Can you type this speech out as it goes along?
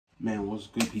Man, what's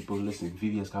good, people? Listen,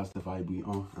 V.V.Svibes we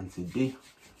on, and today,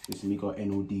 listen, we got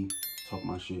Naod talk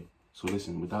my shit. So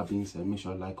listen, with that being said, make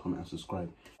sure to like, comment, and subscribe.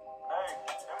 Hey,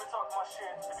 let me talk my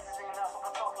shit. If you singing now, so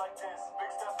I talk like this. Big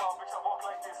step out, bitch, I walk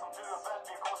like this. I'm doing a bad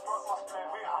thing, come spark my split.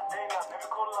 We hot day now, never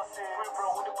call I say. We bro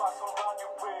with the box on ride you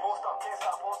with. Won't stop, can't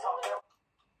stop, won't stop them.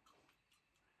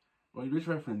 Right, which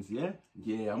reference, yeah?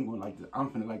 Yeah, I'm gonna like this. I'm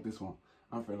finna like this one.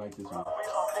 I'm finna like this one.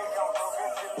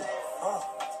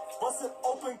 Bust it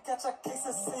open, catch a case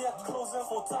and say I closing.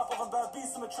 On top of a bad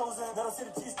beast, I'm a chosen. Then I see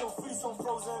the cheese still freeze, some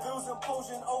frozen. Bills and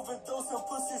potion, overdosing,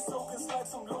 pussy soaking, slide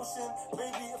some lotion.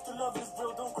 Baby, if the love is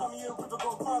real, don't cry me a river,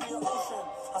 gon' cry me an ocean.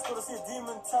 I still see a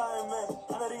demon time, man.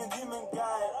 I'm a demon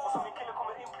guy. What's up, me killer, come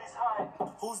in, please hide.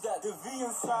 Who's that? The V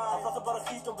inside. Talk about a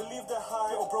feet, don't believe the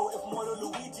hype. Yo, bro, if more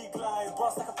Luigi glide.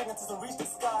 Boss like a fingertips and reach the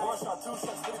sky. One shot, two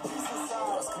shots for the G's inside.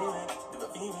 I was screaming, they were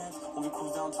beaming. When we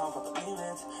cruise downtown, got the believe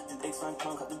it. The X-Rank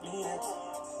clown, got the bleed it.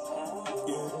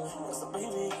 Yeah, that's a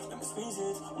baby, let me squeeze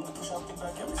it. When we push out the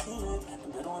back, I receive it. The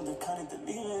middle and the kind of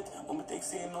leave it. When we take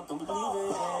say no, don't believe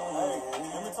it. Hey,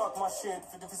 let me talk my shit.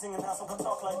 If you singing house, I'm gonna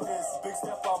talk like this. Big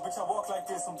step out, bitch, I walk like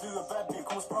this. I'm doing a bad beat,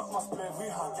 come spark my split. We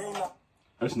hot, they not.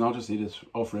 Listen, I'll just say this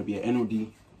off rip, yeah, Naod,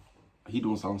 he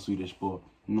don't sound Swedish, but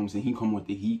you know what I'm saying, he come with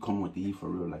the heat for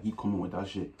real, like he coming with that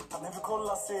shit. I never call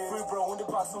I say, free bro, when the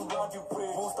box on ride you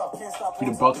with. Won't stop, can't stop. Free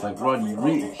the box like Roddy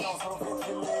Rich.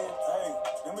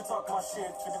 Let me talk my shit.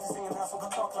 If you singing house, I'm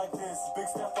gonna talk like this. Big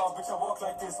step out, bitch, I walk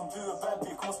like this. I'm doing a bad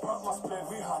beat, come spark my split.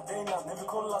 We hot, they not, never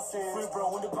call I say. Free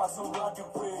bro, when the box on ride you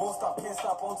with. Won't stop, can't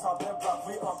stop, on top that block.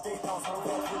 We update down, so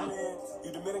we live.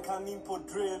 You the minute kan in på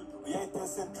drill. Vi är inte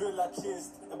ens en drillad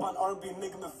kist. Det är bara en R&B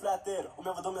nigga med flatter. Om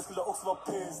jag var dum, jag skulle också vara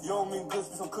pissed. Jag och min guzz,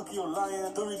 vi som Cookie och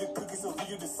Lion. Då är det cookies och vi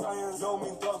gjorde science. Jag och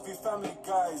min dog, vi family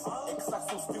guys. Exakt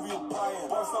som Stevie och Brian.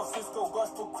 Bars av Cisco,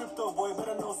 gosh på crypto. Boy,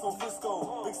 better know som Frisco.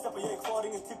 Big stepper, jag är kvar,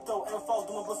 ingen tiptoe. En fall,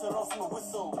 de har blåser av som en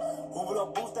whistle. Hon vill ha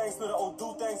bootang, snurra och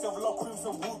do-tangs. Jag vill ha cream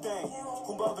som Wu-Tang.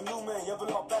 Hon behöver new man, jag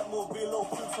vill ha Batmobile och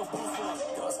cream som Bruce.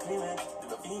 Det var skrivet, det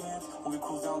var vivet. Hon vill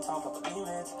cruise downtown, pappa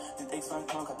livet. Ditt X-Rank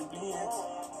clown kan det bli ett.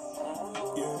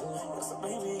 Yeah, that's a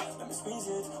baby, let me squeeze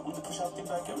it. When we push out the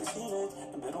back, I receive it.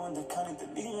 The middle and the kind of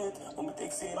leave it. When we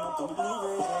take say no, don't believe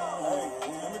it. Hey,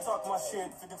 let me talk my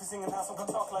shit. If you singing house, I'm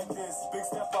gonna talk like this. Big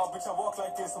step out, bitch, I walk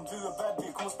like this. I'm doing a bad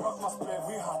beat, come spark my split.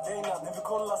 We hot, they not, never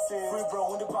call I say. Free bro,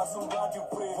 when the box on ride you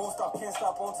with. Won't stop, can't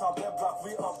stop, on top that block.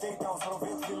 We update down, so don't we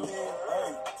live.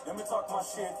 Hey, let me talk my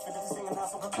shit. If you singing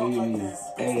house, I'm gonna talk like this.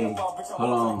 Big step out, bitch, I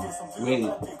walk like this. I'm doing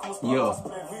a bad beat, come spark my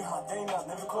split. We hot, they not,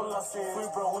 never call I say.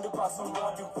 Free bro, when the box on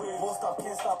ride you with. Won't stop,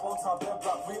 can't stop, on top that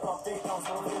block. We update down, so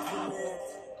don't we live.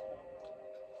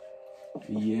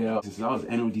 Yeah, since that was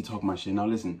Naod talk my shit. Now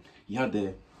listen, he had the, you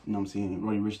know what I'm saying,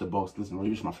 Roddy Rich the boss. Listen, Roddy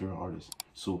Rich is my favorite artist.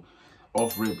 So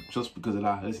off rip, just because of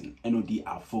that, listen, Naod,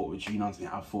 I fought with you, you know what I'm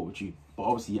saying, I fought with you. But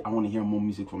obviously I want to hear more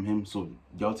music from him, so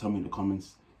y'all tell me in the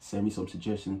comments, send me some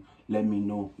suggestions, let me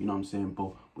know, you know what I'm saying.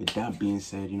 But with that being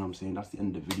said, you know what I'm saying, that's the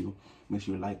end of the video. Make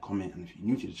sure you like, comment, and if you're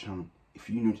new to the channel, if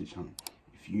you're new to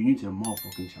the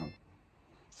motherfucking channel,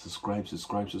 subscribe, you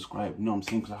know what I'm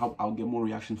saying, because I'll get more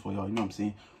reactions for y'all, you know what I'm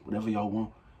saying. Whatever y'all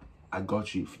want, I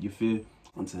got you. You feel?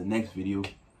 Until the next video,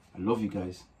 I love you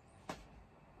guys,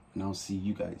 and I'll see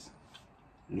you guys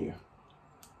later.